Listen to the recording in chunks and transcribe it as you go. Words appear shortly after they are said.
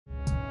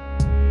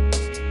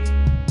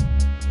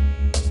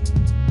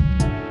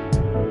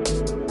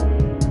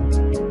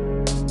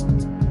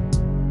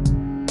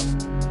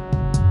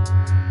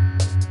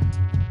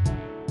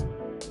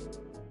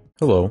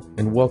Hello,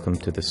 and welcome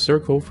to the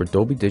SurCode for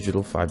Dolby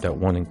Digital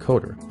 5.1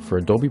 encoder for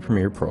Adobe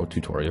Premiere Pro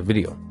tutorial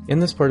video. In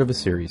this part of a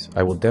series,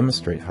 I will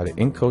demonstrate how to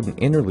encode an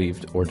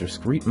interleaved or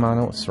discrete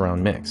mono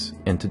surround mix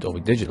into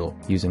Dolby Digital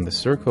using the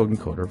SurCode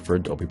encoder for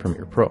Adobe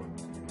Premiere Pro.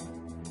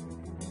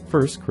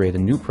 First, create a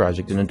new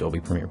project in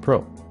Adobe Premiere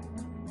Pro.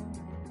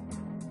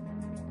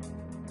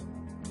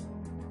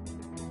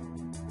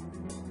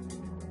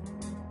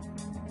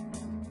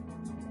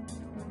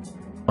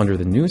 Under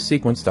the New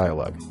Sequence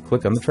dialog,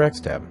 click on the Tracks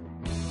tab.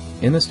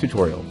 In this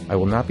tutorial, I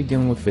will not be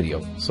dealing with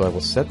video, so I will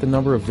set the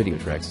number of video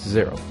tracks to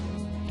 0.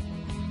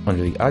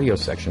 Under the Audio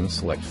section,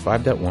 select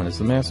 5.1 as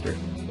the master.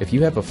 If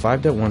you have a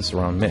 5.1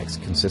 surround mix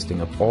consisting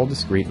of all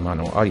discrete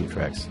mono audio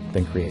tracks,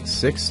 then create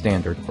 6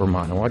 standard or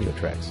mono audio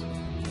tracks.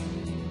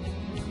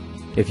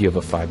 If you have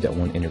a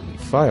 5.1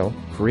 interleaved file,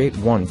 create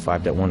one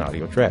 5.1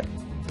 audio track.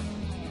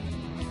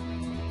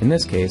 In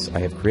this case,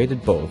 I have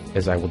created both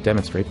as I will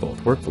demonstrate both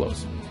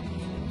workflows.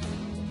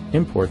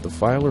 Import the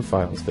file or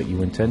files that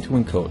you intend to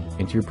encode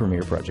into your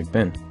Premiere project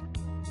bin.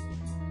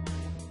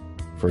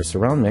 For a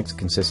surround mix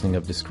consisting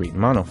of discrete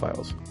mono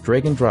files,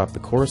 drag and drop the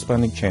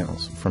corresponding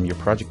channels from your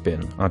project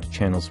bin onto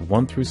channels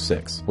 1 through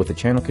 6 with a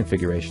channel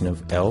configuration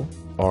of L,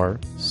 R,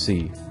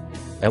 C,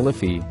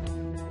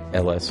 LFE,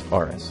 LS,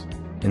 RS.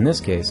 In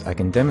this case, I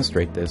can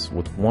demonstrate this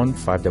with one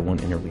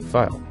 5.1 interleaved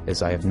file,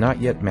 as I have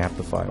not yet mapped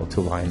the file to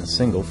lie in a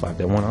single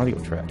 5.1 audio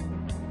track.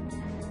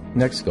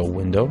 Next, go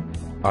Window,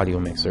 Audio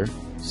Mixer,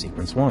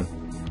 Sequence 1.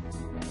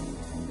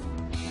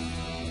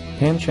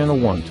 Pan Channel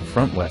 1 to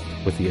front left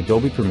with the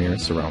Adobe Premiere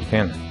Surround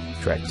Panner.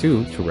 Track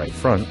 2 to right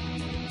front.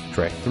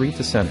 Track 3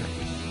 to center.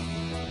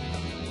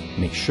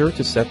 Make sure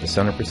to set the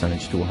center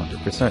percentage to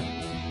 100%.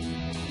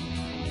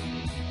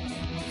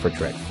 For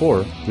track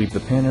 4, leave the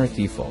panner at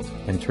default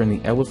and turn the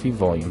LFE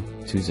volume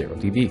to 0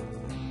 dB.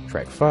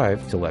 Track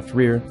 5 to left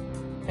rear,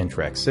 and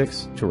track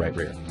 6 to right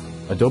rear.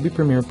 Adobe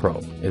Premiere Pro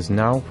is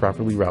now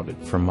properly routed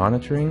for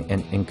monitoring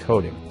and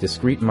encoding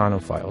discrete mono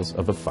files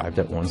of a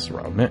 5.1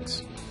 surround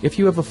mix. If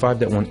you have a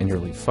 5.1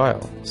 interleaved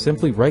file,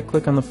 simply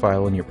right-click on the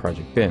file in your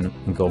project bin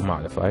and go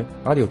Modify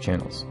Audio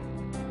Channels.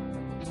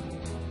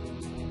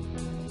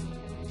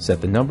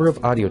 Set the number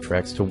of audio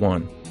tracks to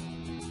 1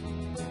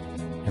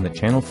 and the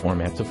channel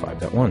format to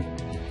 5.1.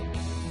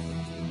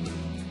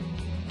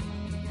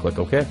 Click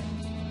OK.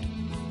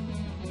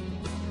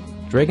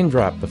 Drag and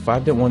drop the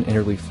 5.1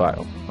 interleaved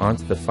file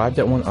onto the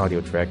 5.1 audio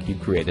track you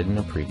created in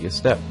a previous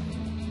step.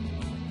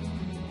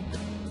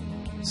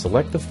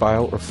 Select the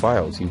file or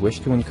files you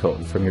wish to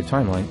encode from your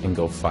timeline and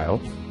go File,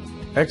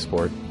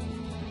 Export,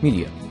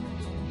 Media.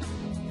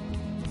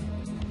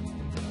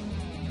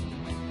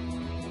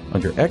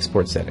 Under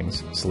Export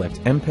Settings, select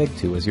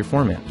MPEG-2 as your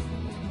format.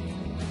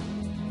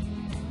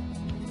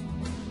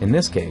 In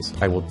this case,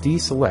 I will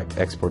deselect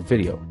Export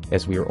Video,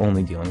 as we are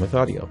only dealing with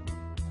audio.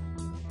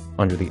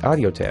 Under the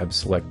Audio tab,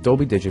 select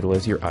Dolby Digital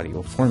as your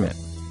audio format.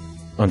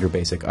 Under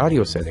Basic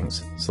Audio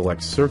Settings,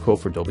 select SurCode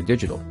for Dolby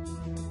Digital.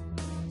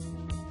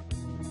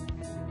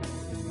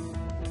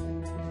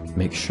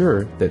 Make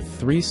sure that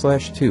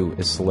 3/2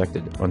 is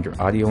selected under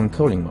Audio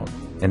Encoding mode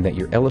and that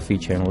your LFE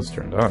channel is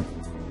turned on.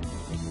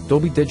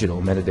 Dolby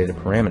Digital metadata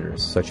parameters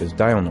such as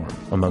dial norm,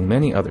 among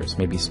many others,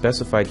 may be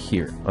specified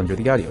here under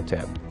the Audio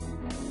tab.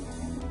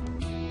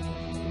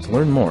 To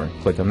learn more,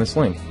 click on this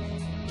link.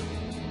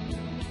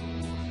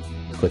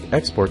 Click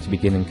Export to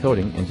begin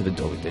encoding into the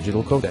Dolby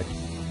Digital codec.